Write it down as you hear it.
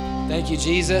Thank you,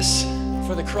 Jesus,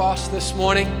 for the cross this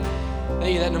morning.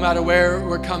 Thank you that no matter where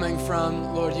we're coming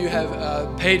from, Lord, you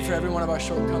have paid for every one of our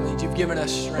shortcomings. You've given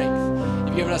us strength.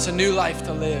 You've given us a new life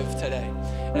to live today.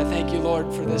 And I thank you,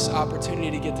 Lord, for this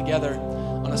opportunity to get together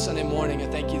on a Sunday morning. I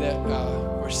thank you that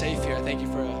we're safe here. I thank you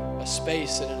for a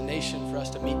space and a nation for us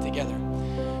to meet together.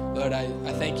 Lord,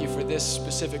 I thank you for this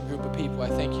specific group of people. I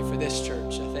thank you for this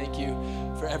church. I thank you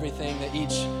for everything that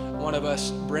each one of us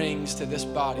brings to this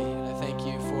body. And I thank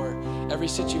you for every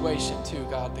situation too,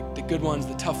 God, the good ones,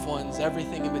 the tough ones,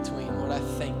 everything in between. Lord, I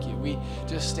thank you. We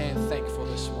just stand thankful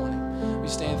this morning. We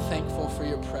stand thankful for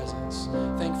your presence,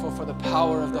 thankful for the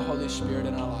power of the Holy Spirit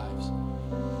in our lives.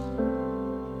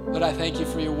 Lord, I thank you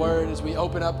for your word. As we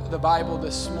open up the Bible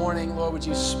this morning, Lord, would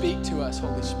you speak to us,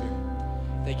 Holy Spirit?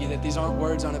 Thank you that these aren't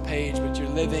words on a page, but you're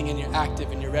living and you're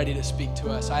active and you're ready to speak to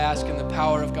us. I ask in the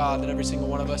power of God that every single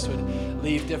one of us would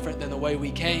leave different than the way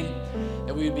we came,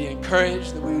 that we would be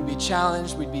encouraged, that we would be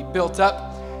challenged, we'd be built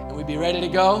up, and we'd be ready to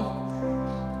go.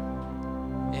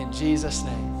 In Jesus'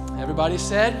 name. Everybody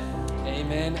said,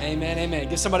 amen, amen, amen.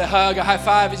 Give somebody a hug, a high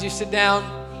five as you sit down.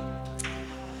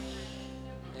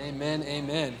 Amen,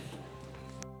 amen.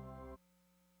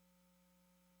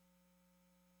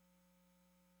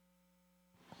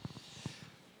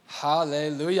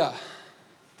 Hallelujah.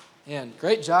 Man,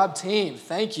 great job, team.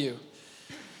 Thank you.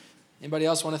 Anybody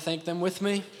else want to thank them with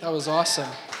me? That was awesome.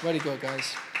 Way to go,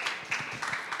 guys.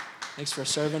 Thanks for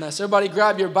serving us. Everybody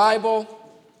grab your Bible,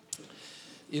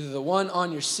 either the one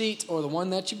on your seat or the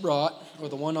one that you brought or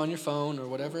the one on your phone or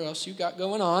whatever else you got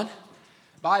going on.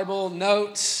 Bible,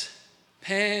 notes,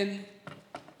 pen,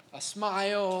 a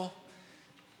smile,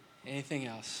 anything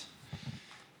else.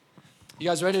 You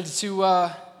guys ready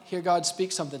to hear God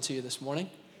speak something to you this morning?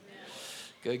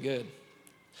 Good, good.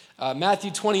 Matthew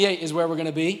 28 is where we're going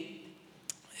to be.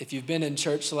 If you've been in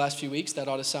church the last few weeks, that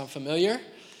ought to sound familiar.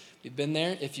 If you've been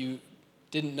there. If you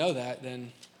didn't know that,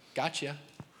 then gotcha.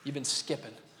 You've been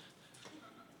skipping.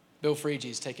 Bill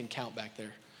Freege's taking count back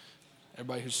there.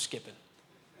 Everybody who's skipping.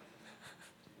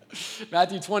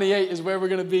 Matthew 28 is where we're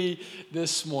going to be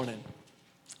this morning.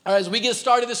 All right, as we get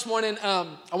started this morning, I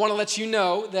want to let you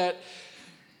know that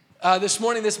this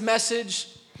morning, this message,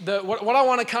 what I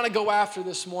want to kind of go after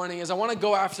this morning is I want to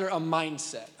go after a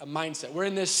mindset. We're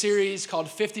in this series called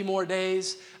 50 More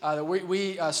Days that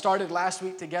we started last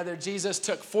week together. Jesus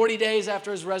took 40 days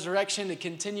after his resurrection to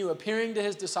continue appearing to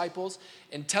his disciples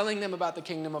and telling them about the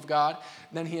kingdom of God.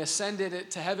 Then he ascended it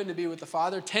to heaven to be with the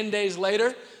Father. 10 days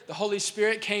later, the Holy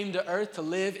Spirit came to earth to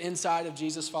live inside of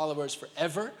Jesus' followers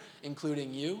forever,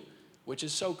 including you, which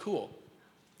is so cool.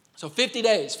 So 50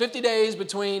 days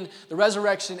between the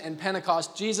resurrection and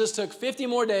Pentecost. Jesus took 50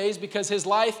 more days because his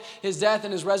life, his death,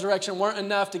 and his resurrection weren't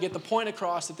enough to get the point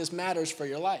across that this matters for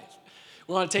your life.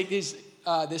 We want to take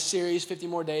this series, 50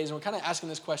 more days, and we're kind of asking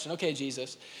this question. Okay,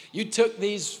 Jesus, you took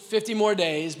these 50 more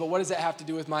days, but what does that have to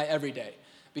do with my everyday?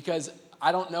 Because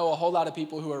I don't know a whole lot of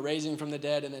people who are raising from the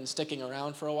dead and then sticking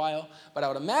around for a while, but I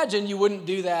would imagine you wouldn't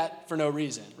do that for no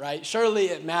reason, right? Surely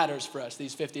it matters for us,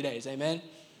 these 50 days, amen?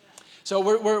 So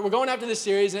we're going after this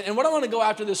series, and what I want to go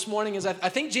after this morning is I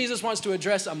think Jesus wants to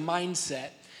address a mindset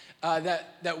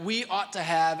that we ought to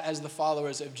have as the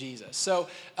followers of Jesus. So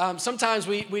sometimes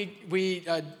we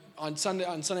on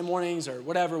Sunday mornings or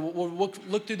whatever, we'll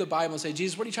look through the Bible and say,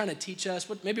 Jesus, what are you trying to teach us?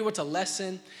 Maybe what's a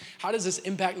lesson? How does this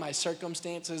impact my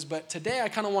circumstances? But today I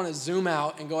kind of want to zoom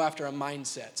out and go after a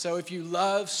mindset. So if you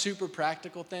love super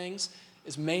practical things,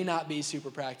 this may not be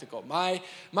super practical.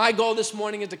 My goal this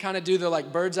morning is to kind of do the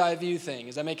like bird's eye view thing.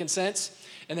 Is that making sense?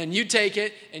 And then you take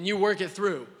it and you work it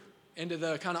through into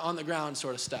the kind of on the ground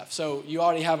sort of stuff. So you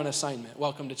already have an assignment.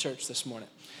 Welcome to church this morning.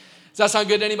 Does that sound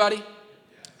good to anybody?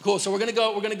 Cool. So we're gonna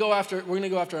go after a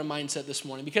mindset this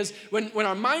morning because when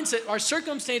our mindset, our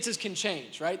circumstances can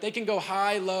change, right? They can go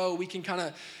high, low. We can kind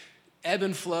of ebb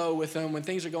and flow with them. When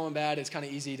things are going bad, it's kind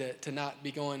of easy to not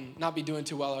be doing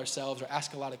too well ourselves or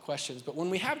ask a lot of questions. But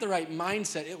when we have the right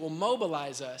mindset, it will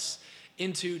mobilize us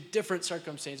into different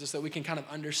circumstances so that we can kind of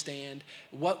understand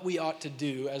what we ought to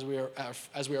do as we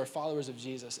are followers of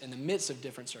Jesus in the midst of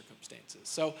different circumstances.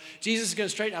 So Jesus is going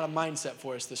to straighten out a mindset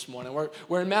for us this morning.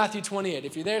 We're in Matthew 28.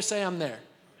 If you're there, say I'm there.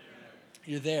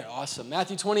 You're there. Awesome.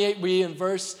 Matthew 28, we in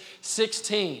verse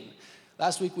 16.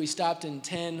 Last week we stopped in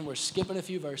 10. We're skipping a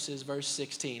few verses, verse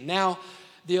 16. Now,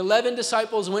 the 11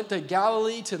 disciples went to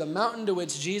Galilee to the mountain to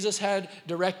which Jesus had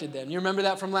directed them. You remember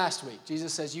that from last week.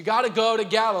 Jesus says, you got to go to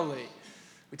Galilee.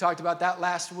 We talked about that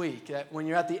last week, that when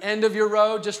you're at the end of your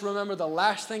road, just remember the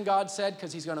last thing God said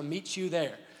because he's going to meet you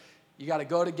there. You got to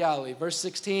go to Galilee. Verse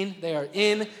 16, they are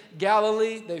in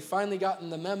Galilee. They've finally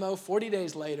gotten the memo. 40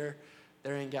 days later,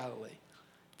 they're in Galilee.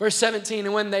 Verse 17,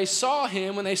 and when they saw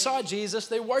Jesus,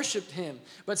 they worshiped him,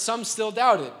 but some still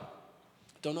doubted.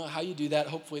 Don't know how you do that.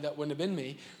 Hopefully that wouldn't have been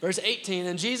me. Verse 18,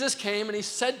 and Jesus came and he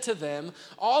said to them,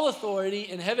 all authority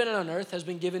in heaven and on earth has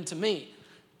been given to me.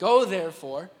 Go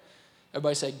therefore,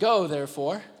 everybody say, go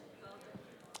therefore,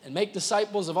 and make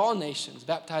disciples of all nations,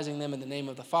 baptizing them in the name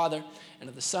of the Father and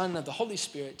of the Son and of the Holy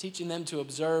Spirit, teaching them to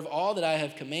observe all that I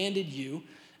have commanded you.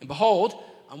 And behold,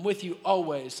 I'm with you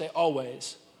always. Say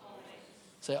always.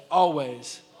 Say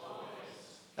always.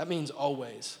 That means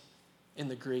always in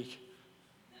the Greek.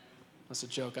 That's a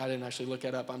joke. I didn't actually look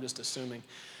it up. I'm just assuming.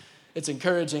 It's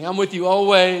encouraging. I'm with you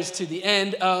always to the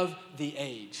end of the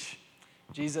age.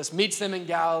 Jesus meets them in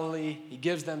Galilee. He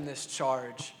gives them this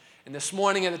charge. And this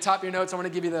morning at the top of your notes, I want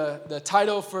to give you the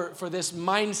title for this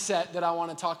mindset that I want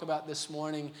to talk about this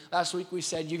morning. Last week we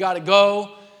said, you got to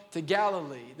go to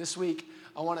Galilee. This week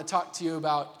I want to talk to you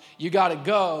about, you got to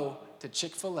go to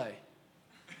Chick-fil-A.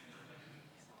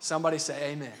 Somebody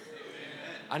say amen. Amen.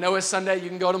 I know it's Sunday, you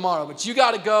can go tomorrow, but you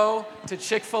got to go to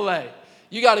Chick-fil-A.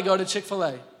 You got to go to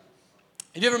Chick-fil-A. Have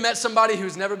you ever met somebody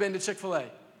who's never been to Chick-fil-A?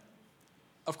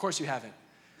 Of course you haven't.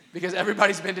 Because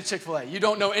everybody's been to Chick-fil-A. You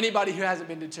don't know anybody who hasn't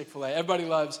been to Chick-fil-A. Everybody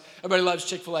loves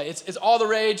Chick-fil-A. It's all the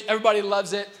rage. Everybody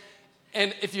loves it.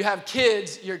 And if you have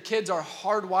kids, your kids are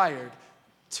hardwired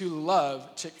to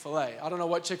love Chick-fil-A. I don't know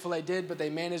what Chick-fil-A did, but they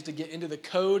managed to get into the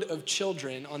code of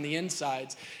children on the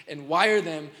insides and wire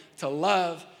them to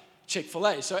love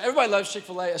Chick-fil-A. So everybody loves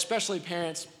Chick-fil-A, especially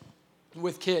parents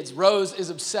with kids. Rose is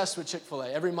obsessed with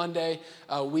Chick-fil-A. Every Monday,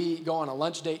 we go on a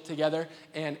lunch date together,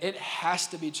 and it has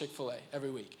to be Chick-fil-A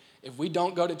every week. If we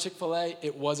don't go to Chick-fil-A,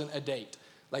 it wasn't a date.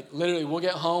 Like, literally, we'll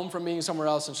get home from being somewhere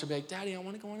else, and she'll be like, Daddy, I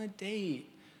want to go on a date.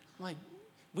 I'm like,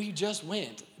 we just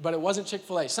went, but it wasn't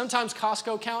Chick-fil-A. Sometimes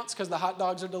Costco counts because the hot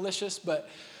dogs are delicious, but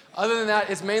other than that,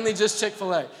 it's mainly just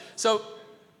Chick-fil-A. So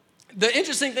the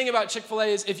interesting thing about Chick-fil-A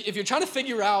is if you're trying to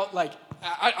figure out, like,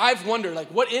 I've wondered, like,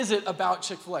 what is it about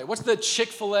Chick-fil-A? What's the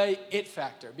Chick-fil-A it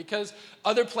factor? Because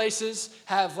other places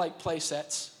have, like, play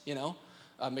sets, you know,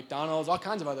 McDonald's, all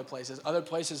kinds of other places. Other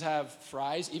places have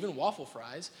fries, even waffle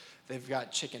fries. They've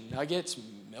got chicken nuggets,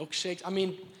 milkshakes. I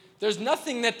mean, there's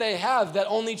nothing that they have that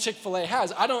only Chick-fil-A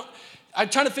has. I'm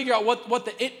trying to figure out what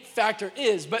the it factor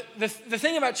is. But the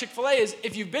thing about Chick-fil-A is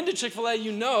if you've been to Chick-fil-A,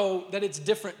 you know that it's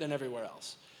different than everywhere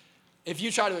else. If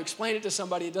you try to explain it to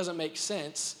somebody, it doesn't make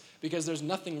sense because there's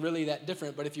nothing really that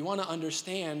different. But if you want to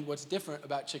understand what's different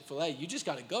about Chick-fil-A, you just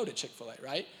got to go to Chick-fil-A,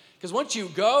 right? Because once you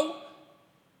go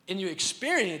and you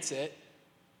experience it,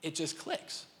 it just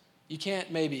clicks. You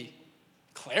can't maybe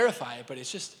clarify it, but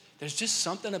there's just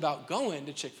something about going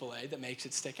to Chick-fil-A that makes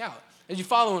it stick out. Are you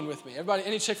following with me? Everybody,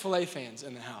 any Chick-fil-A fans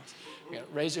in the house?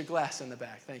 Raise your glass in the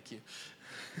back. Thank you.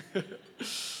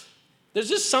 There's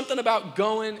just something about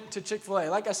going to Chick-fil-A.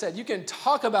 Like I said, you can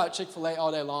talk about Chick-fil-A all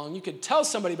day long. You can tell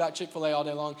somebody about Chick-fil-A all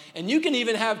day long. And you can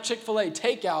even have Chick-fil-A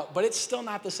takeout, but it's still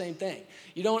not the same thing.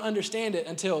 You don't understand it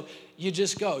until you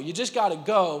just go. You just got to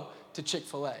go to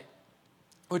Chick-fil-A,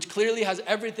 which clearly has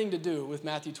everything to do with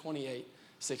Matthew 28,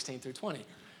 16 through 20.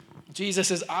 Jesus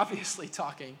is obviously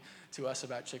talking to us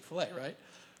about Chick-fil-A, right?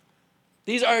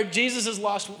 These are Jesus'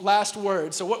 last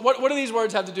words. So what do these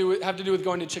words have to do with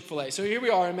going to Chick-fil-A? So here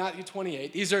we are in Matthew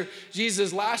 28. These are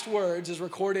Jesus' last words as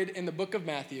recorded in the book of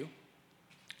Matthew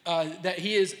that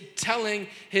he is telling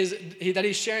that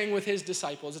he's sharing with his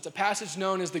disciples. It's a passage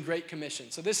known as the Great Commission.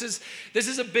 So this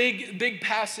is a big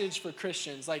passage for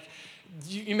Christians. Like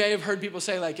you may have heard people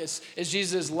say, like it's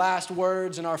Jesus' last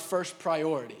words and our first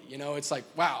priority. You know, it's like,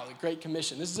 wow, the Great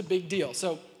Commission. This is a big deal.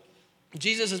 So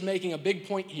Jesus is making a big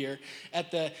point here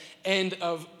at the end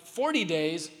of 40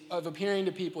 days of appearing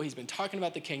to people. He's been talking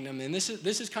about the kingdom, and this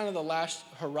is kind of the last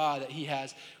hurrah that he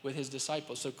has with his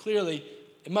disciples. So clearly,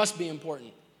 it must be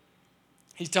important.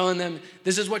 He's telling them,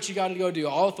 this is what you got to go do.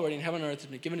 All authority in heaven and earth has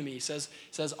been given to me. He says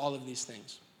all of these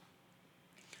things.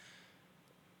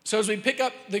 So as we pick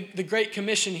up the Great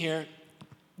Commission here,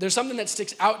 there's something that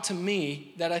sticks out to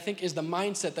me that I think is the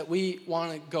mindset that we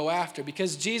want to go after.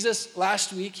 Because Jesus,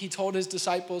 last week, he told his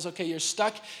disciples, okay, you're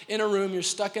stuck in a room. You're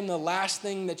stuck in the last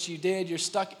thing that you did. You're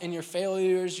stuck in your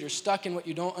failures. You're stuck in what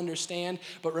you don't understand.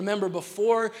 But remember,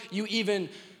 before you even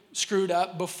screwed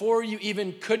up, before you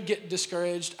even could get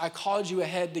discouraged, I called you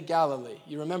ahead to Galilee.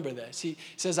 You remember this. He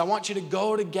says, I want you to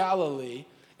go to Galilee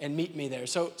and meet me there.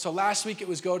 So last week it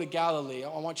was go to Galilee.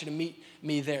 I want you to meet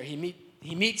me there.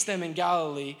 He meets them in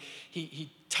Galilee.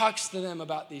 He talks to them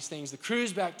about these things. The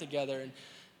crew's back together, and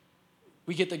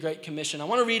we get the Great Commission. I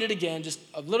want to read it again, just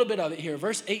a little bit of it here.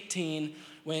 Verse 18,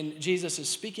 when Jesus is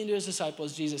speaking to his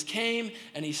disciples, Jesus came,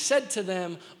 and he said to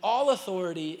them, all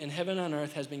authority in heaven and on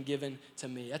earth has been given to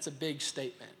me. That's a big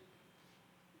statement.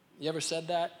 You ever said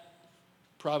that?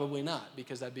 Probably not,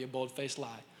 because that'd be a bold-faced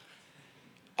lie.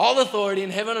 All authority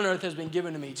in heaven and earth has been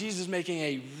given to me. Jesus is making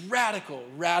a radical,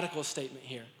 radical statement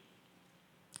here.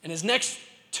 And his next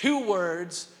two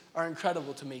words are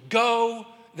incredible to me. Go,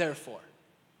 therefore.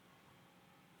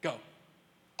 Go.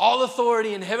 All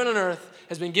authority in heaven and earth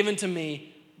has been given to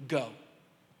me. Go.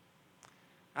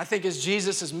 I think as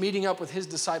Jesus is meeting up with his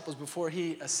disciples before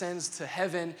he ascends to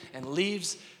heaven and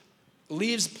leaves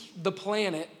the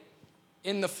planet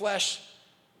in the flesh,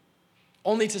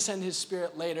 only to send his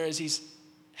Spirit later, as he's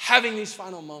having these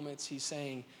final moments, he's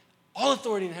saying, all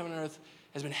authority in heaven and earth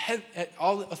has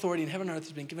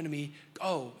been given to me.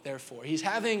 Go, therefore. He's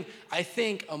having, I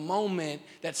think, a moment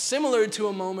that's similar to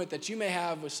a moment that you may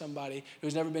have with somebody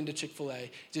who's never been to Chick-fil-A.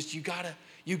 Just, you gotta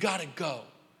go.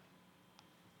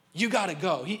 You gotta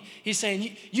go. He's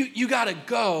saying, you gotta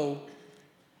go.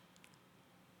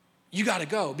 You gotta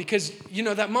go. Because,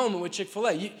 that moment with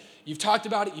Chick-fil-A, you've talked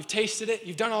about it, you've tasted it,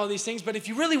 you've done all of these things, but if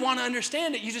you really want to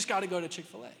understand it, you just got to go to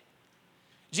Chick-fil-A.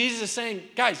 Jesus is saying,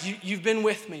 guys, you've been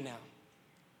with me now.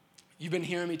 You've been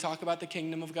hearing me talk about the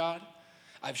kingdom of God.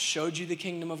 I've showed you the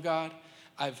kingdom of God.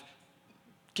 I've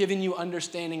given you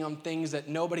understanding on things that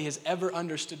nobody has ever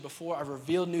understood before. I've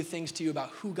revealed new things to you about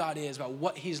who God is, about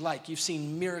what he's like. You've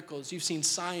seen miracles. You've seen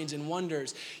signs and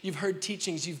wonders. You've heard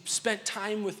teachings. You've spent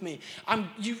time with me.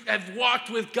 You have walked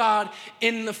with God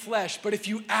in the flesh. But if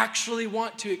you actually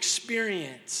want to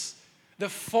experience the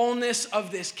fullness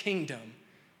of this kingdom,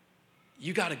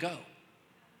 you got to go.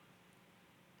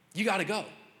 You got to go.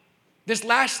 This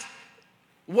last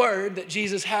word that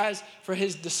Jesus has for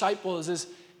his disciples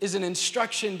is an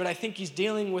instruction, but I think he's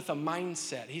dealing with a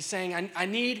mindset. He's saying, I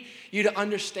need you to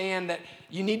understand that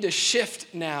you need to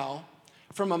shift now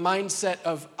from a mindset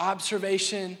of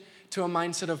observation to a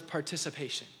mindset of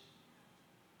participation.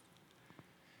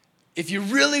 If you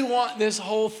really want this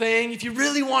whole thing, if you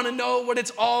really want to know what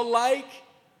it's all like,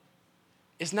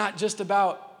 it's not just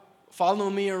about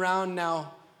following me around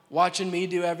now, watching me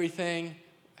do everything,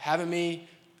 having me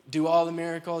do all the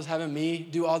miracles, having me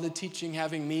do all the teaching,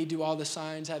 having me do all the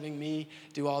signs, having me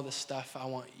do all the stuff. I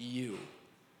want you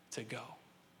to go.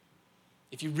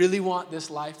 If you really want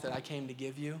this life that I came to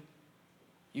give you,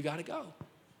 you got to go.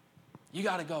 You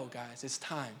got to go, guys. It's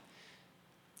time.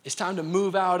 It's time to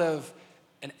move out of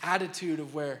an attitude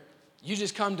of where you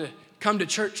just come to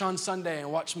church on Sunday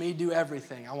and watch me do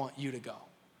everything. I want you to go.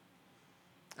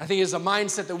 I think it's a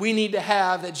mindset that we need to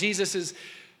have, that Jesus is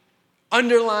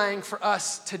underlying for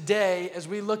us today as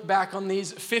we look back on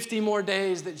these 50 more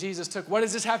days that Jesus took. What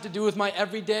does this have to do with my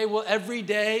everyday? Well, every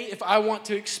day, if I want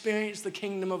to experience the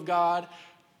kingdom of God,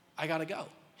 I got to go.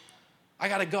 I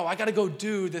got to go. I got to go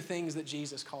do the things that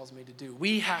Jesus calls me to do.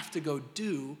 We have to go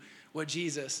do what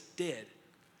Jesus did.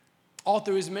 All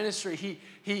through his ministry,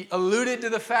 he alluded to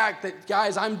the fact that,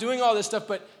 guys, I'm doing all this stuff,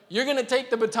 but you're going to take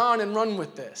the baton and run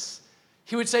with this.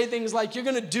 He would say things like, you're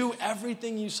going to do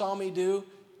everything you saw me do,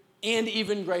 and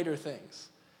even greater things.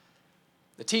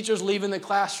 The teacher's leaving the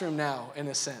classroom now, in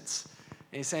a sense.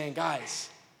 And he's saying, guys,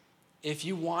 if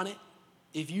you want it,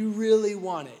 if you really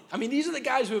want it. I mean, these are the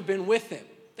guys who have been with him.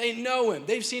 They know him.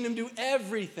 They've seen him do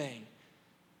everything.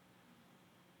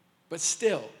 But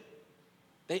still,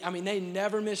 they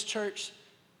never missed church,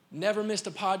 never missed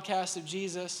a podcast of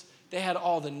Jesus. They had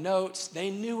all the notes.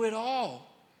 They knew it all.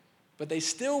 But they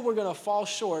still were going to fall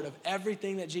short of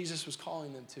everything that Jesus was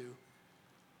calling them to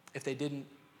if they didn't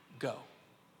go.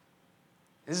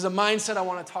 This is a mindset I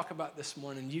want to talk about this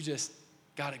morning. You just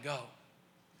got to go.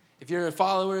 If you're a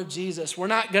follower of Jesus, we're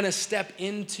not going to step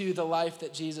into the life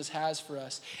that Jesus has for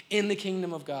us in the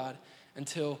kingdom of God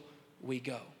until we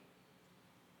go.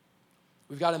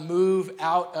 We've got to move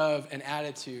out of an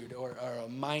attitude or a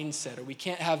mindset, or we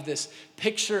can't have this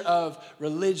picture of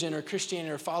religion or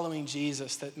Christianity or following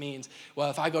Jesus that means, well,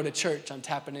 if I go to church, I'm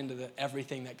tapping into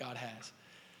everything that God has.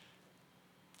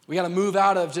 We got to move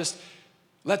out of just,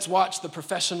 let's watch the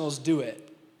professionals do it.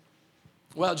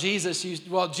 Well,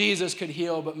 Jesus could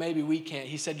heal, but maybe we can't.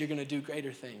 He said you're going to do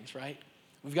greater things, right?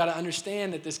 We've got to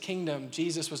understand that this kingdom,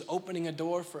 Jesus was opening a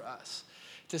door for us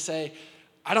to say,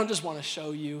 I don't just want to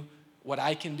show you what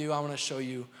I can do. I want to show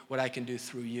you what I can do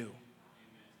through you.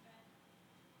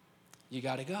 You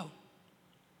got to go.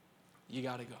 You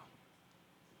got to go.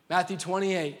 Matthew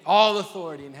 28, all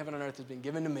authority in heaven and earth has been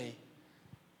given to me.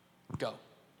 Go.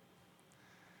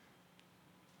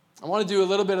 I want to do a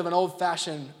little bit of an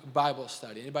old-fashioned Bible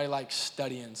study. Anybody like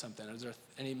studying something? Is there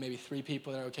maybe 3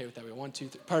 people that are okay with that? 1, 2,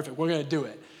 3. Perfect. We're going to do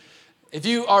it. If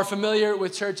you are familiar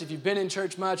with church, if you've been in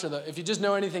church much, or if you just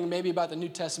know anything maybe about the New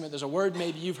Testament, there's a word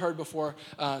maybe you've heard before,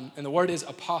 and the word is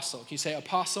apostle. Can you say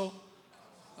apostle?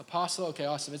 Apostle, okay,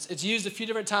 awesome. It's used a few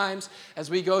different times as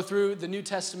we go through the New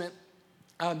Testament.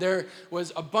 There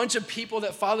was a bunch of people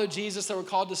that followed Jesus that were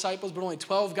called disciples, but only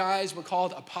 12 guys were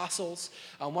called apostles.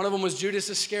 One of them was Judas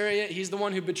Iscariot. He's the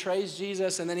one who betrays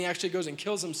Jesus, and then he actually goes and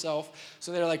kills himself.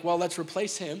 So they're like, well, let's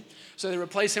replace him. So they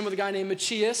replace him with a guy named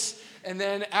Matthias. And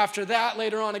then after that,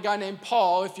 later on, a guy named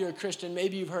Paul, if you're a Christian,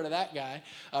 maybe you've heard of that guy,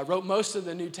 wrote most of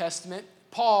the New Testament.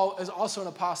 Paul is also an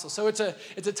apostle. So it's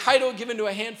a title given to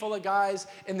a handful of guys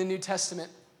in the New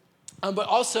Testament. But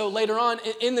also later on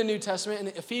in the New Testament, in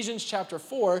Ephesians chapter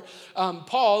 4,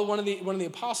 Paul, one of the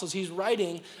apostles, he's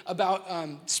writing about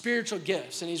spiritual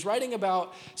gifts. And he's writing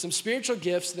about some spiritual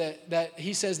gifts that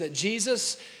he says that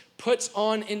Jesus puts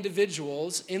on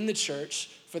individuals in the church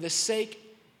for the sake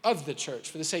of the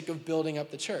church, for the sake of building up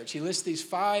the church. He lists these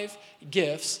 5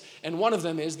 gifts, and one of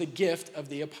them is the gift of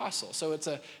the apostle. So it's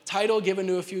a title given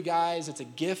to a few guys. It's a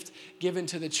gift given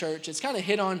to the church. It's kind of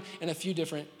hit on in a few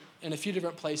different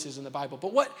places in the Bible.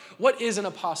 But what is an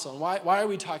apostle, and why are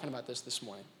we talking about this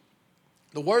morning?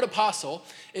 The word apostle,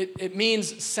 it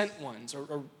means sent ones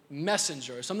or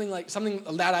messenger, or something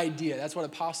that idea. That's what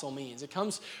apostle means. It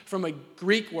comes from a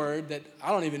Greek word that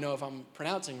I don't even know if I'm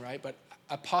pronouncing right, but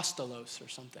apostolos or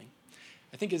something.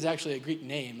 I think it's actually a Greek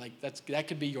name. Like that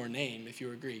could be your name if you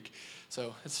were Greek.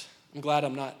 So I'm glad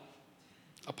I'm not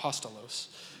apostolos.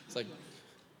 It's like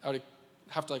I would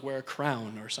have to wear a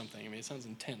crown or something. I mean, it sounds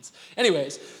intense.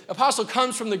 Anyways, apostle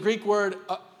comes from the Greek word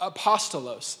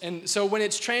apostolos. And so when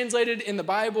it's translated in the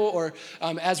Bible or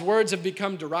as words have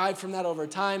become derived from that over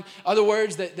time, other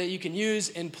words that you can use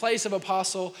in place of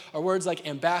apostle are words like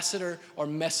ambassador or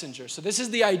messenger. So this is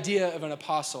the idea of an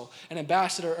apostle, an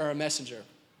ambassador or a messenger.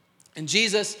 And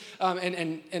Jesus,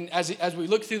 and as we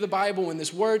look through the Bible, when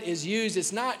this word is used,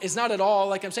 it's not at all,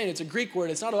 like I'm saying, it's a Greek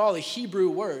word. It's not at all a Hebrew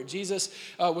word. Jesus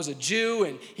was a Jew,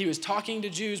 and he was talking to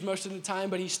Jews most of the time,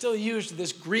 but he still used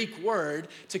this Greek word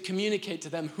to communicate to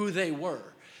them who they were.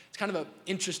 It's kind of an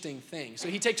interesting thing. So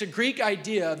he takes a Greek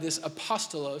idea of this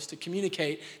apostolos to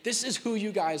communicate, this is who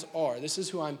you guys are. This is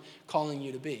who I'm calling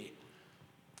you to be.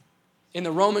 In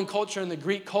the Roman culture and the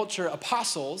Greek culture,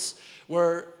 apostles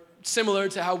were similar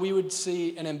to how we would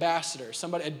see an ambassador,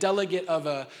 a delegate of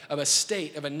a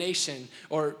state, of a nation,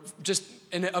 or just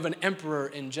of an emperor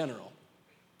in general.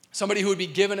 Somebody who would be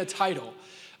given a title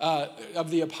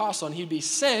of the apostle, and he'd be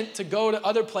sent to go to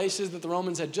other places that the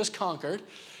Romans had just conquered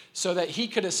so that he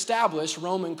could establish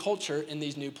Roman culture in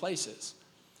these new places.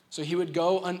 So he would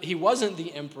go, he wasn't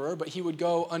the emperor, but he would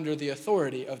go under the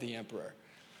authority of the emperor.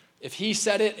 If he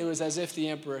said it, it was as if the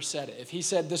emperor said it. If he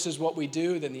said, this is what we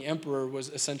do, then the emperor was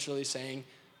essentially saying,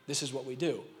 this is what we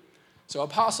do. So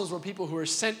apostles were people who were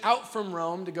sent out from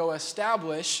Rome to go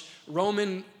establish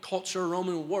Roman culture,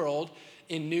 Roman world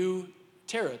in new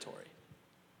territory.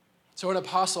 So an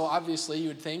apostle, obviously, you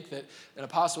would think that an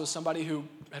apostle was somebody who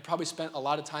had probably spent a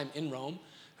lot of time in Rome,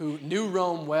 who knew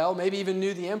Rome well, maybe even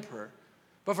knew the emperor.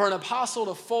 But for an apostle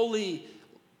to fully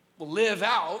live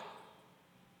out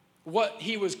what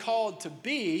he was called to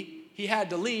be, he had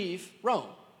to leave Rome.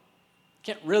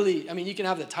 You can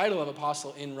have the title of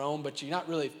apostle in Rome, but you're not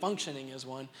really functioning as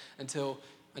one until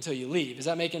you leave. Is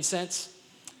that making sense?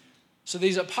 So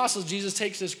these apostles, Jesus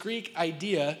takes this Greek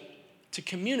idea to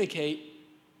communicate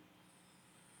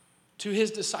to his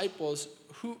disciples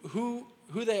who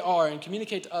they are and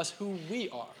communicate to us who we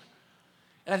are.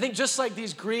 And I think just like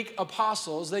these Greek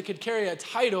apostles, they could carry a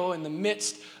title in the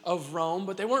midst of Rome,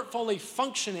 but they weren't fully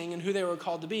functioning in who they were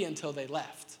called to be until they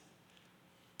left.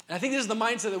 And I think this is the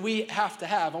mindset that we have to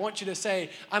have. I want you to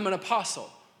say, I'm an apostle.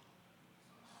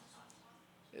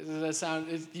 Does that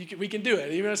sound, we can do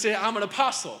it. You're going to say, I'm an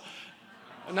apostle.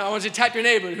 And now I want you to tap your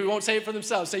neighbor who won't say it for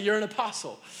themselves. Say, you're an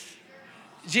apostle.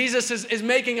 Jesus is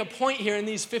making a point here in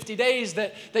these 50 days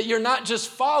that you're not just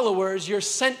followers, you're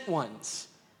sent ones.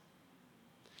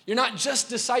 You're not just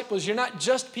disciples. You're not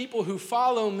just people who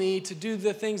follow me to do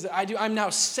the things that I do. I'm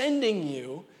now sending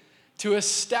you to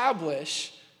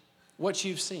establish what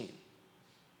you've seen.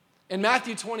 In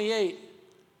Matthew 28,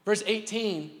 verse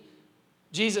 18,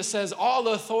 Jesus says, all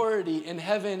authority in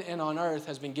heaven and on earth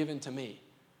has been given to me.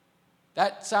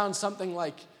 That sounds something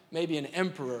like maybe an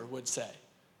emperor would say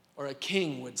or a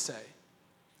king would say.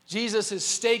 Jesus is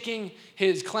staking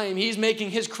his claim. He's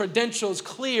making his credentials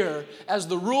clear as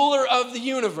the ruler of the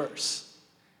universe.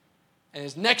 And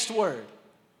his next word,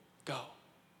 go.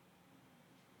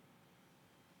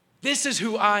 This is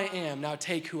who I am. Now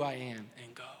take who I am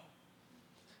and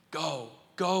go.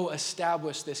 Go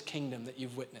establish this kingdom that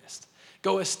you've witnessed.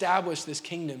 Go establish this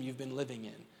kingdom you've been living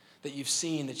in, that you've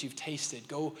seen, that you've tasted.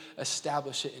 Go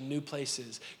establish it in new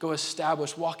places. Go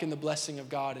walk in the blessing of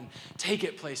God and take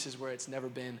it places where it's never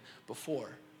been before.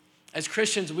 As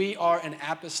Christians, we are an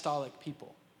apostolic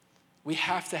people. We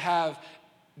have to have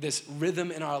this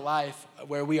rhythm in our life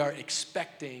where we are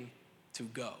expecting to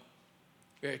go.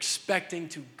 We're expecting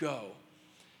to go.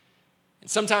 And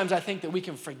sometimes I think that we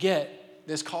can forget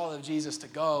this call of Jesus to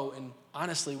go, and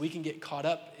honestly, we can get caught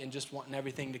up in just wanting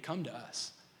everything to come to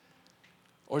us.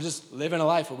 Or just living a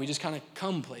life where we just kind of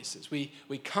come places. We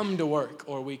come to work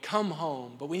or we come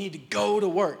home, but we need to go to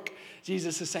work.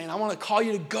 Jesus is saying, I want to call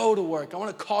you to go to work. I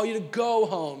want to call you to go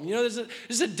home. You know,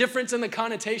 there's a difference in the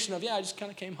connotation of, I just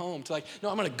kind of came home, to like, no,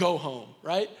 I'm going to go home,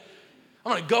 right?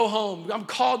 I'm going to go home. I'm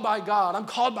called by God. I'm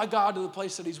called by God to the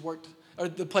place that he's worked, or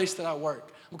the place that I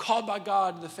work. I'm called by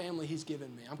God to the family he's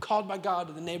given me. I'm called by God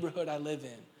to the neighborhood I live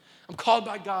in. I'm called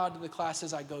by God to the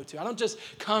classes I go to. I don't just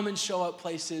come and show up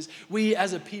places. We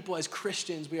as a people, as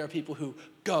Christians, we are people who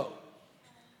go.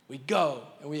 We go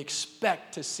and we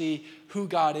expect to see who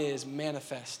God is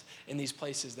manifest in these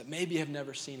places that maybe have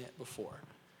never seen it before.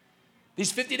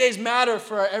 These 50 days matter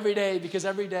for our everyday because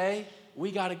every day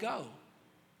we got to go.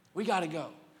 We got to go.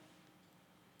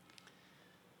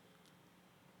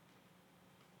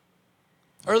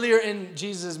 Earlier in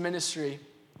Jesus' ministry,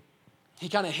 he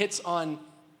kind of hits on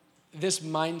this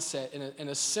mindset in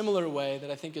a similar way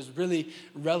that I think is really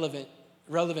relevant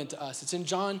to us. It's in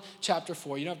John chapter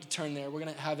 4. You don't have to turn there. We're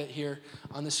going to have it here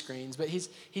on the screens. But he's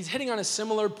hitting on a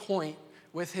similar point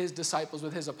with his disciples,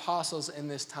 with his apostles in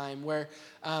this time, where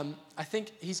I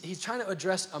think he's trying to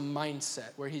address a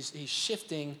mindset, where he's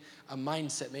shifting a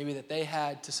mindset maybe that they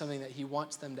had to something that he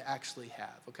wants them to actually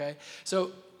have, okay?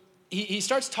 So he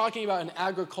starts talking about an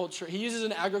agriculture. He uses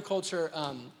an agricultural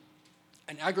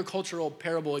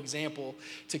parable example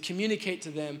to communicate to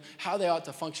them how they ought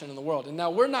to function in the world. And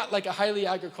now we're not like a highly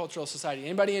agricultural society.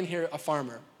 Anybody in here a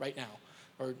farmer right now?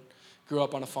 Or grew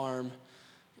up on a farm,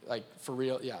 like for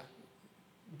real? Yeah.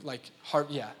 Like,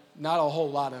 not a whole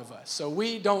lot of us. So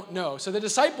we don't know. So the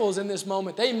disciples in this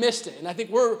moment, they missed it. And I think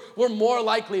we're more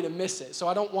likely to miss it. So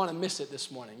I don't want to miss it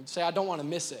this morning. Say, I don't want to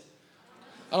miss it.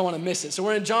 I don't want to miss it. So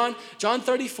we're in John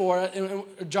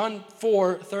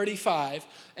 4:35,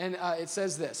 and it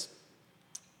says this.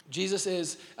 Jesus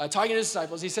is talking to his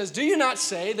disciples. He says, do you not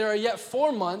say there are yet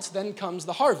 4 months, then comes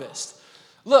the harvest?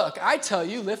 Look, I tell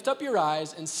you, lift up your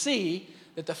eyes and see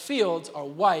that the fields are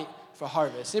white for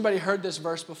harvest. Anybody heard this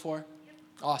verse before?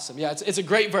 Awesome. Yeah, it's a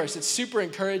great verse. It's super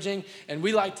encouraging, and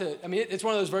we like to, it's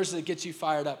one of those verses that gets you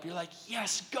fired up. You're like,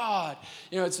 yes, God.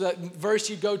 You know, it's that verse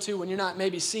you go to when you're not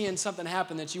maybe seeing something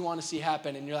happen that you want to see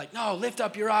happen, and you're like, no, lift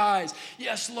up your eyes.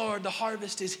 Yes, Lord, the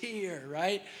harvest is here,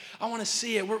 right? I want to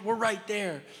see it. We're right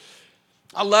there.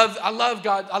 I love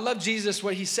God. I love Jesus,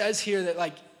 what he says here that,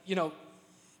 like, you know,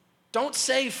 don't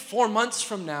say 4 months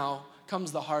from now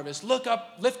comes the harvest. Look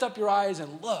up, lift up your eyes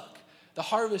and look. The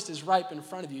harvest is ripe in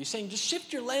front of you. He's saying, just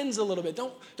shift your lens a little bit.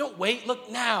 Don't wait. Look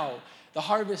now. The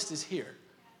harvest is here.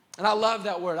 And I love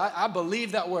that word. I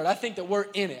believe that word. I think that we're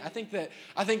in it. I think that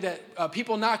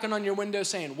people knocking on your window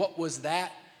saying, what was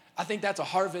that? I think that's a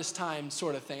harvest time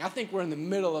sort of thing. I think we're in the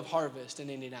middle of harvest in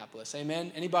Indianapolis.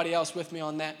 Amen? Anybody else with me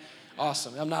on that?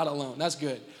 Awesome. I'm not alone. That's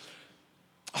good.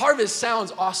 Harvest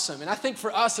sounds awesome, and I think for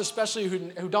us, especially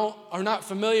who are not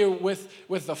familiar with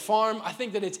the farm, I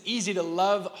think that it's easy to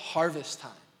love harvest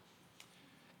time.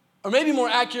 Or maybe more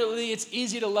accurately, it's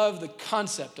easy to love the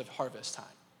concept of harvest time.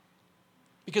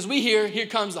 Because we hear, here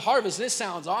comes the harvest, this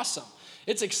sounds awesome.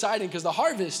 It's exciting because the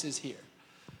harvest is here.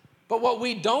 But what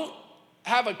we don't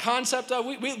have a concept of,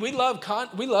 we love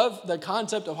the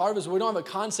concept of harvest. What we don't have a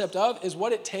concept of is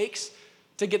what it takes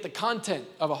to get the content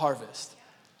of a harvest.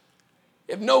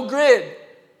 If no grid,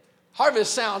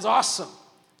 harvest sounds awesome.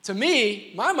 To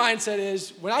me, my mindset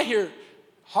is when I hear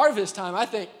harvest time, I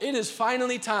think it is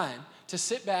finally time to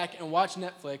sit back and watch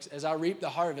Netflix as I reap the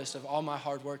harvest of all my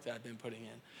hard work that I've been putting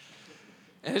in.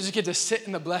 And I just get to sit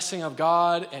in the blessing of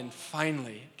God and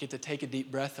finally get to take a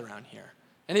deep breath around here.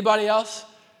 Anybody else?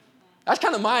 That's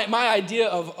kind of my idea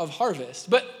of harvest.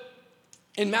 But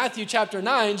in Matthew chapter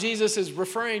 9, Jesus is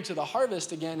referring to the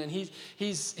harvest again, and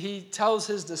he tells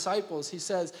his disciples, he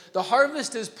says, the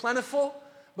harvest is plentiful,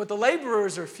 but the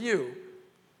laborers are few.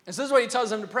 And so this is what he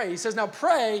tells them to pray. He says, now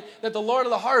pray that the Lord of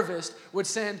the harvest would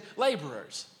send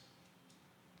laborers.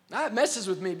 Now that messes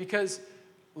with me because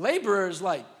laborers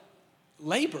like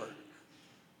labor.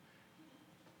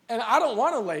 And I don't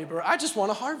want to labor, I just want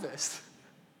to harvest.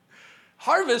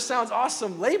 Harvest sounds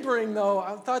awesome. Laboring, though,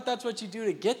 I thought that's what you do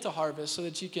to get to harvest so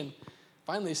that you can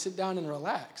finally sit down and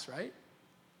relax, right?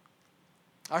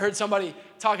 I heard somebody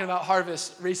talking about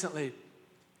harvest recently,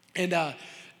 and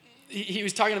he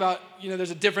was talking about,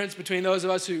 there's a difference between those of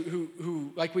us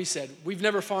who, like we said, we've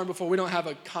never farmed before. We don't have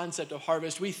a concept of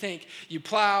harvest. We think you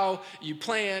plow, you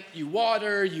plant, you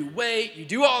water, you wait, you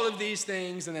do all of these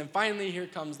things, and then finally here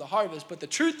comes the harvest. But the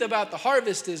truth about the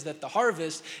harvest is that the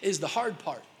harvest is the hard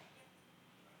part.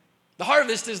 The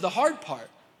harvest is the hard part.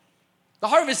 The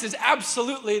harvest is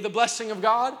absolutely the blessing of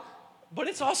God, but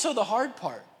it's also the hard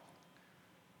part.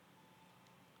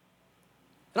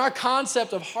 And our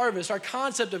concept of harvest, our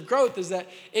concept of growth is that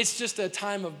it's just a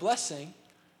time of blessing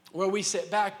where we sit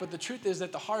back, but the truth is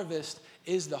that the harvest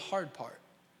is the hard part.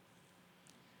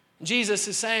 Jesus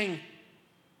is saying,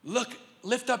 look,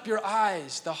 lift up your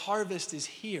eyes, the harvest is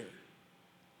here.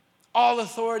 All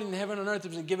authority in heaven and earth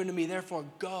has been given to me, therefore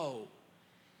go.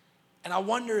 And I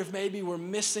wonder if maybe we're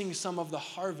missing some of the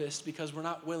harvest because we're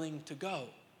not willing to go.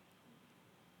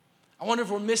 I wonder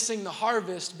if we're missing the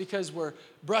harvest because we're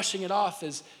brushing it off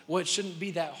as, well, it shouldn't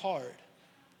be that hard.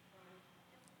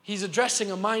 He's addressing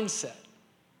a mindset.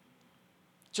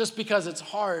 Just because it's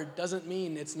hard doesn't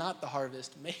mean it's not the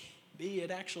harvest. Maybe it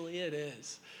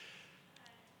is.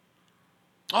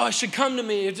 Oh, it should come to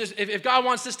me. If God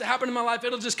wants this to happen in my life,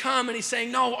 it'll just come. And he's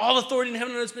saying, no, all authority in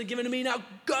heaven and earth has been given to me. Now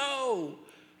go.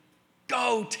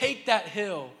 Go, take that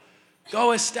hill.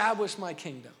 Go establish my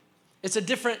kingdom. It's a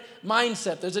different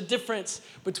mindset. There's a difference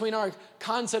between our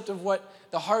concept of what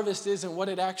the harvest is and what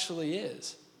it actually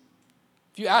is.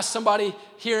 If you ask somebody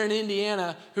here in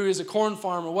Indiana who is a corn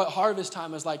farmer what harvest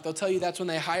time is like, they'll tell you that's when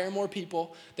they hire more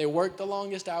people, they work the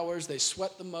longest hours, they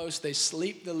sweat the most, they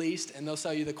sleep the least, and they'll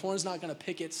tell you the corn's not going to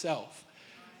pick itself.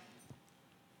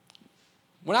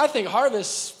 When I think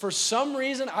harvest, for some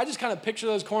reason, I just kind of picture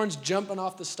those corns jumping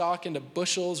off the stalk into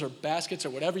bushels or baskets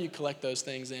or whatever you collect those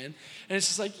things in. And it's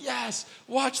just like, yes,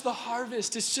 watch the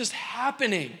harvest. It's just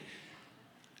happening.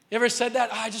 You ever said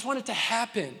that? I just want it to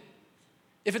happen.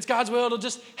 If it's God's will, it'll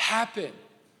just happen.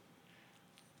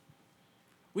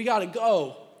 We got to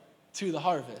go to the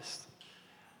harvest.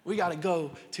 We got to go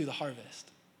to the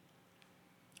harvest.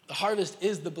 The harvest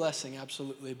is the blessing,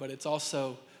 absolutely, but it's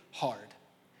also hard.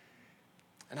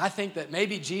 And I think that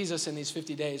maybe Jesus in these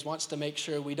 50 days wants to make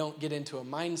sure we don't get into a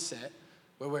mindset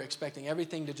where we're expecting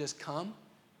everything to just come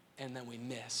and then we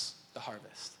miss the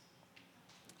harvest.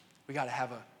 We got to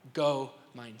have a go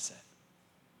mindset.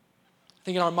 I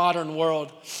think in our modern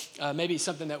world, maybe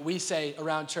something that we say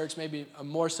around church, maybe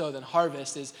more so than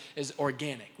harvest, is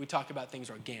organic. We talk about things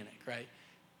organic, right?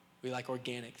 We like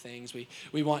organic things.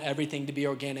 We want everything to be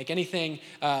organic. Anything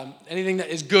that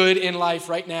is good in life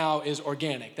right now is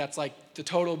organic. That's like the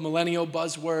total millennial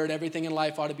buzzword. Everything in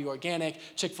life ought to be organic.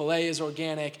 Chick-fil-A is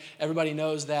organic. Everybody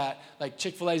knows that. Like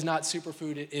Chick-fil-A is not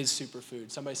superfood. It is superfood.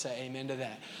 Somebody say amen to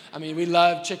that. I mean, we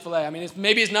love Chick-fil-A. I mean,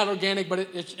 maybe it's not organic, but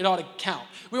it ought to count.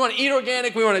 We want to eat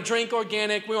organic. We want to drink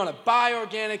organic. We want to buy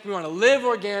organic. We want to live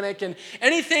organic. And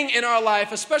anything in our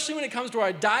life, especially when it comes to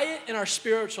our diet and our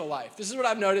spiritual life. This is what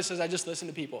I've noticed as I just listen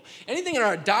to people. Anything in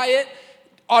our diet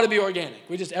ought to be organic.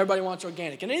 Everybody wants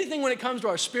organic. And anything when it comes to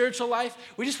our spiritual life,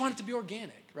 we just want it to be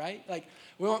organic, right? Like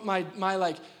we want my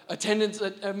like attendance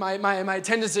at my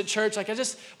attendance at church. Like I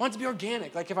just want it to be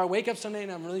organic. Like if I wake up Sunday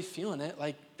and I'm really feeling it,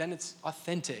 like then it's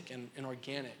authentic and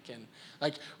organic. And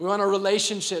like we want our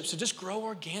relationships to just grow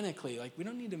organically. Like we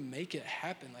don't need to make it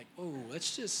happen. Like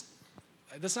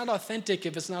that's not authentic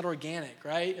if it's not organic,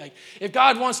 right? Like if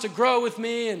God wants to grow with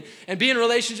me and be in a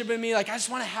relationship with me, like I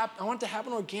want it to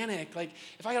happen organic. Like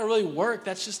if I got to really work,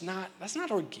 that's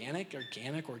not organic,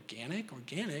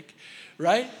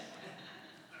 right?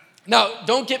 Now,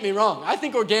 don't get me wrong. I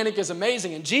think organic is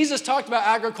amazing. And Jesus talked about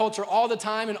agriculture all the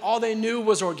time, and all they knew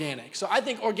was organic. So I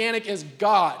think organic is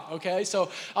God, okay? So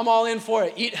I'm all in for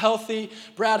it. Eat healthy,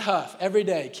 Brad Huff, every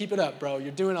day. Keep it up, bro.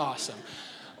 You're doing awesome.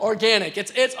 Organic,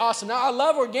 it's awesome. Now, I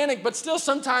love organic, but still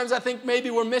sometimes I think maybe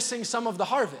we're missing some of the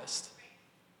harvest.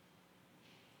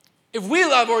 If we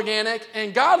love organic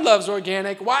and God loves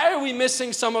organic, why are we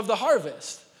missing some of the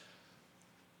harvest?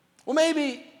 Well,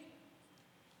 maybe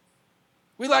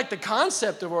we like the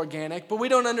concept of organic, but we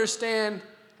don't understand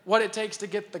what it takes to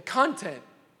get the content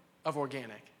of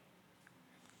organic.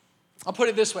 I'll put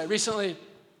it this way.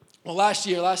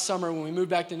 Last summer when we moved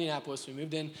back to Indianapolis, we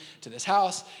moved into this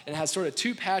house, and it has sort of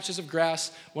two patches of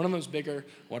grass. One of them's bigger,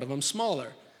 one of them's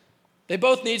smaller. They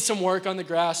both need some work on the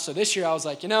grass, so this year I was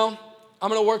like, I'm going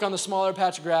to work on the smaller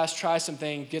patch of grass, try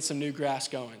something, get some new grass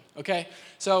going, okay?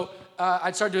 So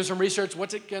I started doing some research.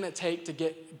 What's it going to take to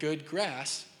get good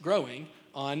grass growing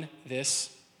on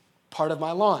this part of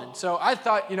my lawn? So I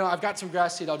thought, I've got some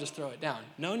grass seed, I'll just throw it down.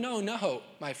 No,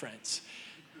 my friends.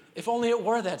 If only it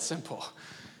were that simple.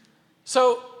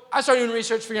 So I started doing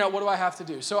research, figuring out what do I have to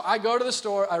do. So I go to the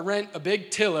store, I rent a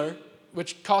big tiller,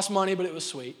 which cost money, but it was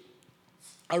sweet.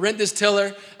 I rent this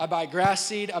tiller, I buy grass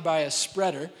seed, I buy a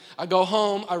spreader. I go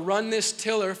home, I run this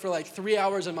tiller for like 3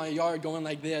 hours in my yard going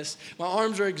like this. My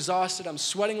arms are exhausted, I'm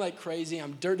sweating like crazy,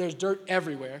 there's dirt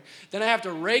everywhere. Then I have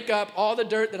to rake up all the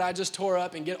dirt that I just tore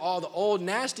up and get all the old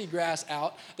nasty grass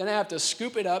out. Then I have to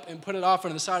scoop it up and put it off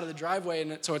on the side of the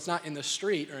driveway so it's not in the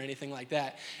street or anything like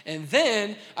that. And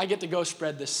then I get to go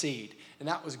spread the seed. And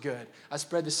that was good. I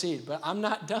spread the seed, but I'm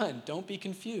not done. Don't be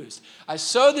confused. I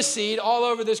sow the seed all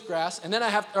over this grass, and then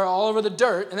all over the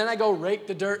dirt, and then I go rake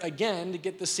the dirt again to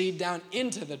get the seed down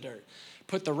into the dirt.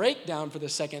 Put the rake down for the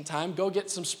second time, go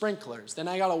get some sprinklers. Then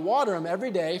I got to water them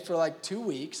every day for like 2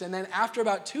 weeks, and then after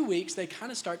about 2 weeks, they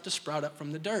kind of start to sprout up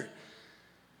from the dirt.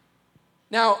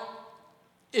 Now,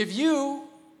 if you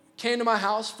came to my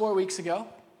house 4 weeks ago,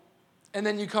 and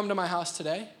then you come to my house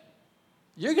today,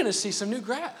 you're going to see some new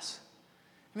grass.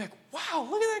 You're like, wow,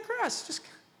 look at that grass,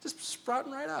 just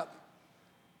sprouting right up.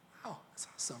 Wow, that's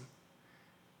awesome.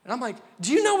 And I'm like,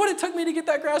 do you know what it took me to get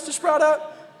that grass to sprout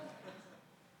up?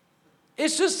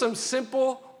 It's just some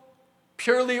simple,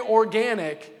 purely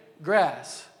organic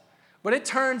grass. But it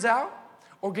turns out,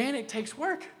 organic takes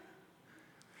work.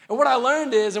 And what I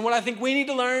learned is, and what I think we need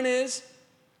to learn is,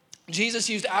 Jesus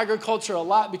used agriculture a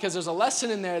lot because there's a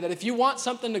lesson in there that if you want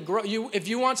something to grow, you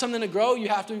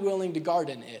have to be willing to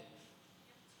garden it.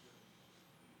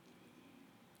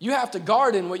 You have to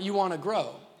garden what you want to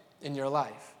grow in your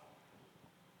life.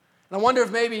 And I wonder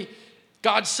if maybe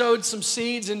God sowed some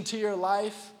seeds into your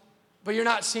life, but you're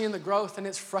not seeing the growth and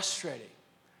it's frustrating.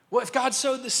 Well, if God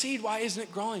sowed the seed, why isn't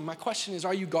it growing? My question is,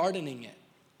 are you gardening it?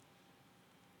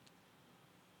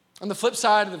 On the flip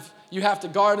side of you have to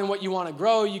garden what you want to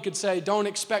grow, you could say, don't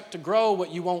expect to grow what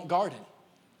you won't garden.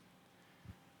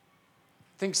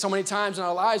 I think so many times in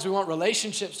our lives we want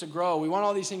relationships to grow. We want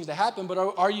all these things to happen, but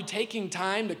are you taking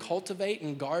time to cultivate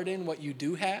and garden what you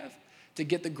do have to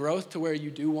get the growth to where you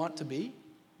do want to be?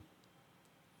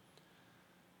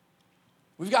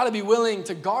 We've got to be willing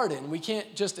to garden. We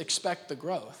can't just expect the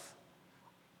growth.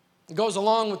 It goes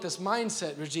along with this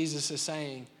mindset where Jesus is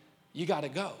saying, you got to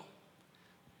go.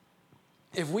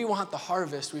 If we want the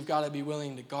harvest, we've got to be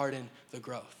willing to garden the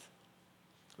growth.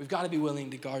 We've got to be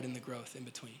willing to garden the growth in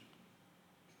between.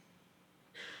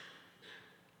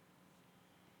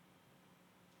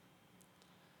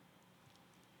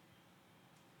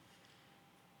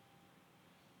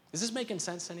 Is this making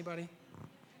sense to anybody?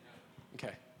 Okay.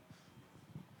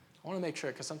 I want to make sure,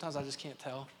 because sometimes I just can't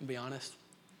tell, to be honest.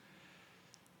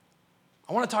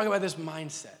 I want to talk about this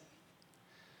mindset.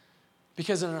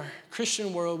 Because in our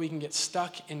Christian world, we can get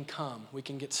stuck in come. We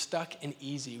can get stuck in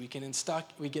easy. We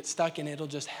get stuck in it'll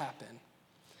just happen.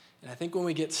 And I think when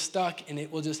we get stuck in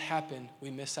it will just happen, we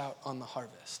miss out on the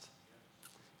harvest.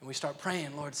 And we start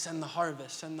praying, Lord, send the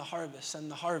harvest, send the harvest, send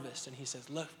the harvest. And he says,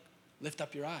 look, lift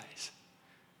up your eyes.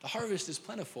 The harvest is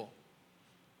plentiful.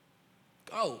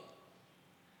 Go.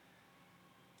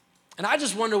 And I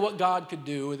just wonder what God could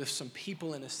do with some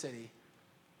people in a city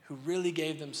who really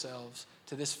gave themselves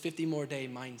to this 50 more day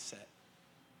mindset.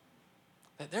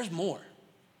 That there's more.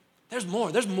 There's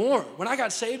more. There's more. When I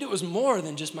got saved, it was more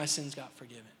than just my sins got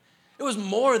forgiven. It was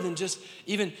more than just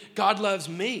even God loves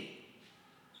me.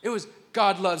 It was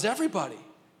God loves everybody.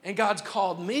 And God's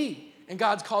called me. And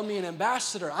God's called me an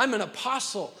ambassador. I'm an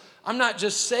apostle. I'm not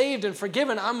just saved and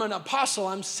forgiven. I'm an apostle.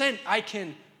 I'm sent. I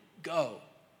can go.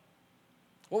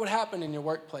 What would happen in your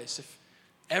workplace if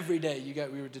every day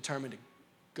we were determined to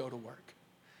go to work?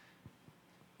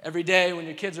 Every day when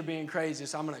your kids are being crazy,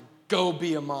 so I'm going to go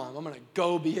be a mom. I'm going to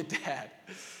go be a dad.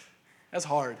 That's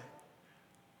hard.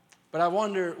 But I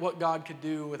wonder what God could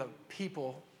do with a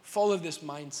people full of this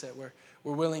mindset where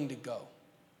we're willing to go.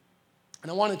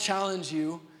 And I want to challenge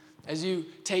you as you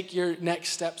take your next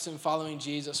steps in following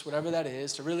Jesus, whatever that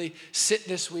is, to really sit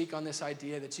this week on this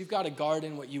idea that you've got to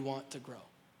garden what you want to grow.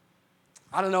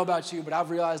 I don't know about you, but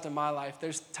I've realized in my life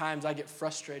there's times I get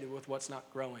frustrated with what's not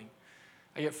growing.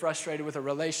 I get frustrated with a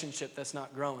relationship that's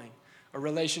not growing, or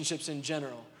relationships in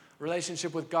general,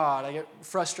 relationship with God. I get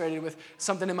frustrated with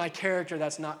something in my character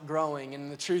that's not growing.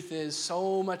 And the truth is,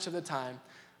 so much of the time,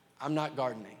 I'm not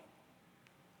gardening.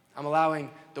 I'm allowing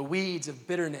the weeds of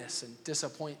bitterness and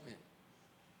disappointment,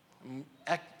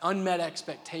 unmet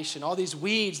expectation, all these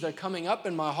weeds, they're coming up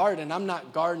in my heart, and I'm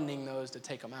not gardening those to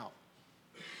take them out.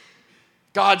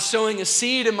 God's sowing a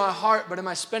seed in my heart, but am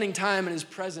I spending time in his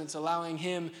presence, allowing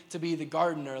him to be the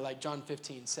gardener, like John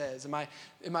 15 says? Am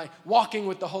I walking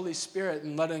with the Holy Spirit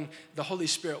and letting the Holy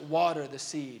Spirit water the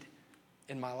seed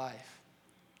in my life?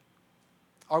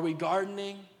 Are we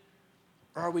gardening,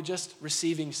 or are we just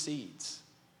receiving seeds?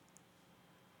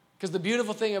 Because the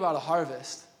beautiful thing about a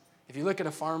harvest, if you look at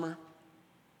a farmer,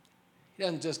 He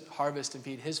doesn't just harvest and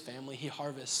feed his family. He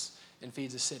harvests and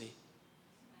feeds a city.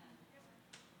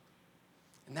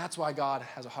 And that's why God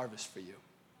has a harvest for you.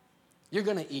 You're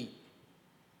going to eat.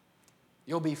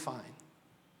 You'll be fine.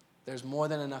 There's more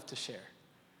than enough to share.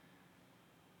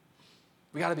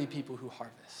 We got to be people who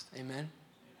harvest. Amen?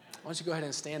 Why don't you go ahead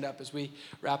and stand up as we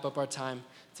wrap up our time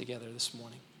together this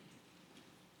morning.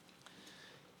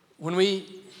 When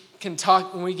we get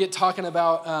talking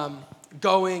about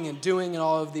going and doing and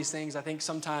all of these things, I think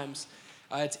sometimes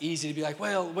it's easy to be like,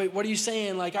 well, wait, what are you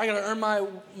saying? Like, I got to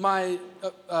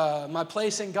earn my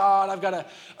place in God. I've got to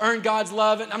earn God's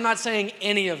love. And I'm not saying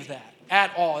any of that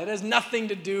at all. It has nothing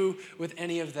to do with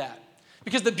any of that.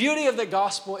 Because the beauty of the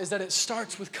gospel is that it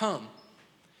starts with come.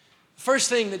 First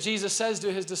thing that Jesus says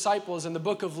to his disciples in the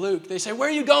book of Luke, they say, where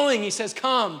are you going? He says,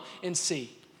 come and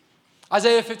see.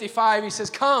 Isaiah 55, he says,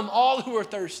 come, all who are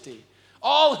thirsty,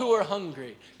 all who are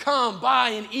hungry. Come, buy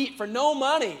and eat for no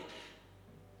money.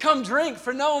 Come drink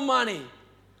for no money.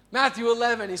 Matthew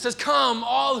 11, he says, come,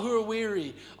 all who are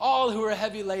weary, all who are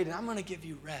heavy laden. I'm going to give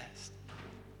you rest.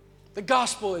 The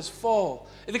gospel is full.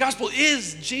 The gospel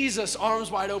is Jesus, arms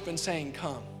wide open, saying,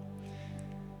 come.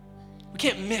 We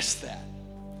can't miss that.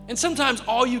 And sometimes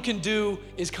all you can do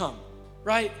is come,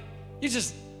 right? You're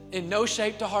just in no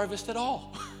shape to harvest at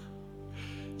all.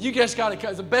 You just got to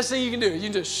come. The best thing you can do is you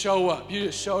can just show up. You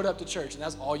just showed up to church, and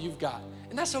that's all you've got.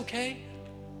 And that's okay.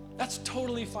 That's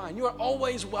totally fine. You are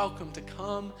always welcome to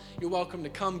come. You're welcome to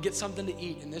come get something to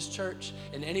eat in this church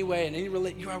in any way, in any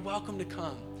relation. You are welcome to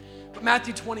come. But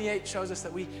Matthew 28 shows us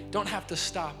that we don't have to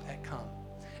stop at come.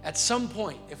 At some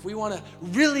point, if we want to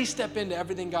really step into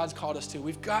everything God's called us to,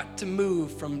 we've got to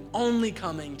move from only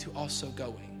coming to also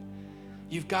going.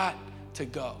 You've got to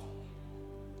go.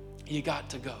 You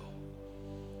got to go.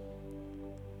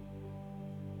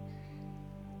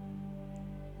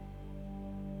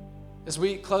 As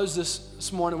we close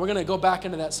this morning, we're going to go back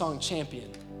into that song,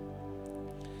 Champion,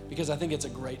 because I think it's a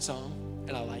great song,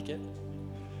 and I like it.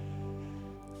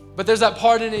 But there's that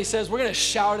part in it, he says, we're going to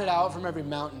shout it out from every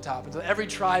mountaintop, into every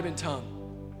tribe and tongue.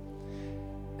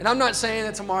 And I'm not saying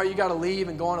that tomorrow you got to leave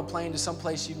and go on a plane to some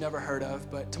place you've never heard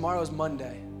of, but tomorrow is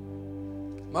Monday.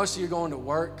 Most of you are going to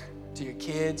work, to your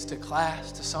kids, to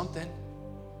class, to something.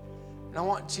 And I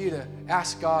want you to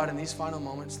ask God in these final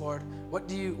moments, Lord,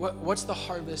 what's the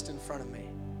harvest in front of me?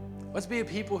 Let's be a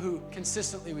people who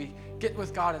consistently we get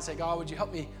with God and say, God, would you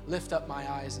help me lift up my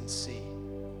eyes and see?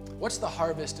 What's the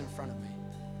harvest in front of me?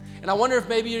 And I wonder if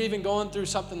maybe you're even going through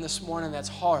something this morning that's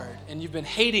hard and you've been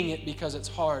hating it because it's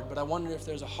hard, but I wonder if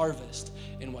there's a harvest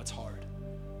in what's hard.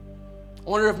 I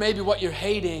wonder if maybe what you're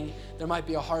hating, there might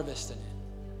be a harvest in it.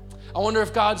 I wonder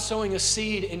if God's sowing a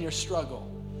seed in your struggle.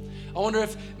 I wonder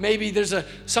if maybe there's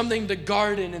something to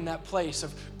garden in that place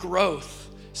of growth.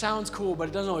 Sounds cool, but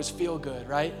it doesn't always feel good,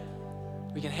 right?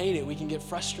 We can hate it, we can get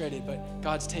frustrated, but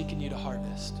God's taking you to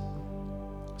harvest.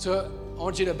 So I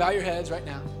want you to bow your heads right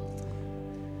now.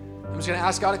 I'm just going to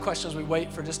ask God a question as we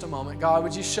wait for just a moment. God,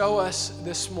 would you show us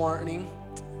this morning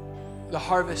the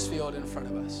harvest field in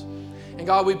front of us? And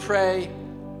God, we pray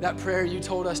that prayer you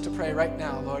told us to pray right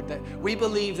now, Lord, that we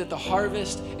believe that the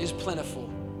harvest is plentiful.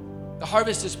 The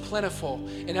harvest is plentiful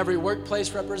in every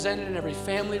workplace represented, in every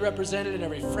family represented, in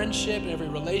every friendship, in every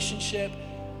relationship,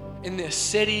 in this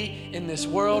city, in this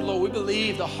world. Lord, we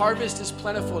believe the harvest is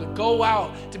plentiful to go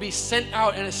out, to be sent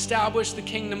out and establish the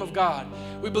kingdom of God.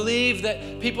 We believe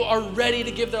that people are ready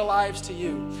to give their lives to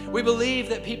you. We believe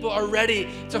that people are ready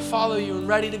to follow you and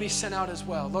ready to be sent out as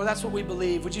well. Lord, that's what we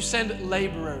believe. Would you send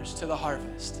laborers to the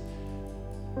harvest?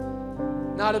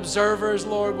 Not observers,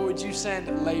 Lord, but would you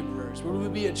send laborers? Would we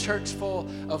be a church full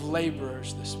of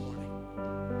laborers this morning?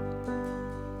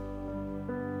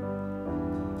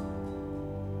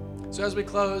 So as we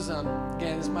close,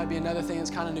 again, this might be another thing that's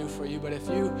kind of new for you, but if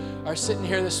you are sitting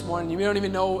here this morning, you don't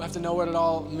even have to know what it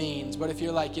all means, but if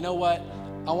you're like, you know what,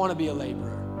 I want to be a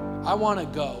laborer. I want to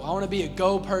go. I want to be a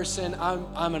go person.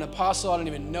 I'm an apostle. I don't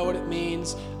even know what it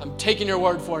means. I'm taking your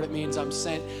word for it. It means I'm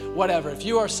sent, whatever. If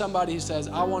you are somebody who says,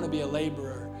 I want to be a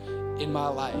laborer in my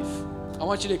life, I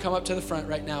want you to come up to the front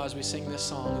right now as we sing this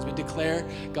song, as we declare,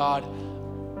 God,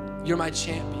 you're my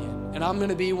champion. And I'm going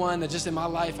to be one that just in my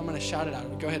life, I'm going to shout it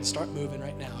out. Go ahead and start moving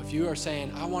right now. If you are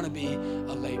saying, I want to be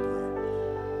a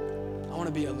laborer. I want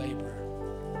to be a laborer.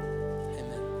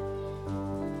 Amen.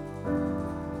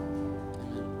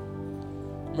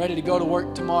 Amen. I'm ready to go to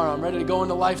work tomorrow. I'm ready to go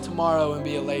into life tomorrow and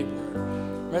be a laborer.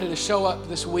 I'm ready to show up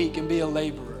this week and be a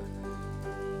laborer.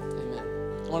 Amen.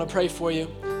 I want to pray for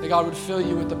you that God would fill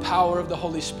you with the power of the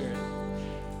Holy Spirit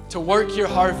to work your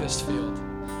harvest field,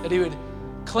 that He would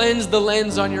cleanse the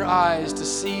lens on your eyes to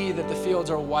see that the fields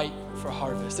are white for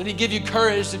harvest. That He'd give you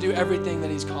courage to do everything that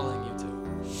He's calling you to.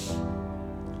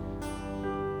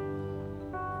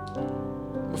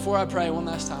 Before I pray one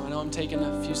last time, I know I'm taking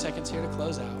a few seconds here to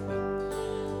close out, but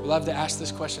we love to ask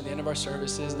this question at the end of our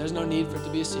services, and there's no need for it to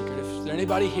be a secret. If there's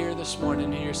anybody here this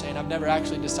morning and you're saying, I've never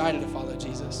actually decided to follow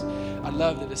Jesus, I'd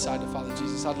love to decide to follow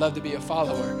Jesus. I'd love to be a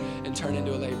follower and turn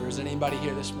into a laborer. Is there anybody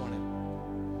here this morning?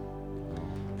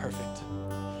 Perfect.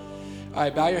 All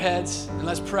right, bow your heads and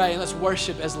let's pray and let's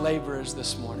worship as laborers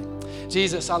this morning.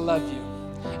 Jesus, I love you.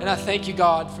 And I thank you,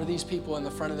 God, for these people in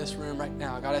the front of this room right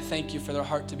now. God, I thank you for their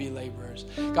heart to be laborers.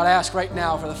 God, I ask right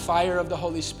now for the fire of the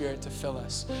Holy Spirit to fill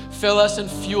us. Fill us and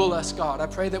fuel us, God. I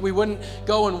pray that we wouldn't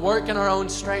go and work in our own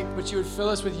strength, but you would fill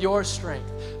us with your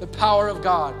strength, the power of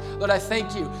God. Lord, I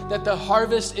thank you that the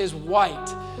harvest is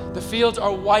white. The fields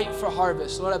are white for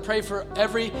harvest. Lord, I pray for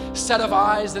every set of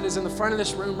eyes that is in the front of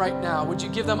this room right now. Would you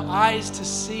give them eyes to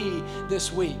see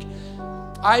this week?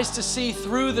 Eyes to see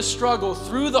through the struggle,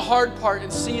 through the hard part,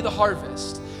 and see the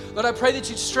harvest. Lord, I pray that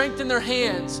you'd strengthen their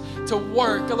hands to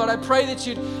work. Lord, I pray that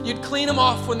you'd clean them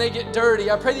off when they get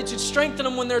dirty. I pray that you'd strengthen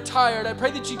them when they're tired. I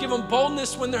pray that you give them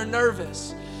boldness when they're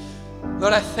nervous.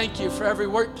 Lord, I thank you for every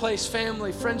workplace,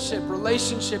 family, friendship,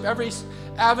 relationship, every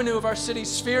avenue of our city,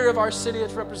 sphere of our city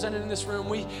that's represented in this room.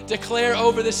 We declare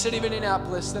over the city of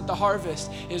Indianapolis that the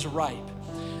harvest is ripe.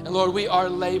 And Lord, we are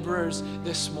laborers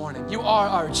this morning. You are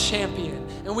our champion,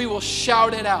 and we will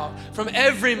shout it out from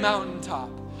every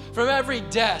mountaintop, from every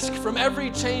desk, from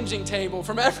every changing table,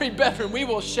 from every bedroom. We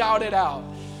will shout it out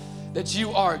that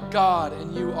you are God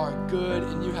and you are good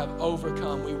and you have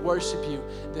overcome. We worship you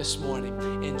this morning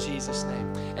in Jesus'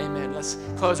 name. Amen. Let's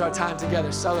close our time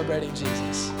together celebrating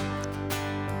Jesus.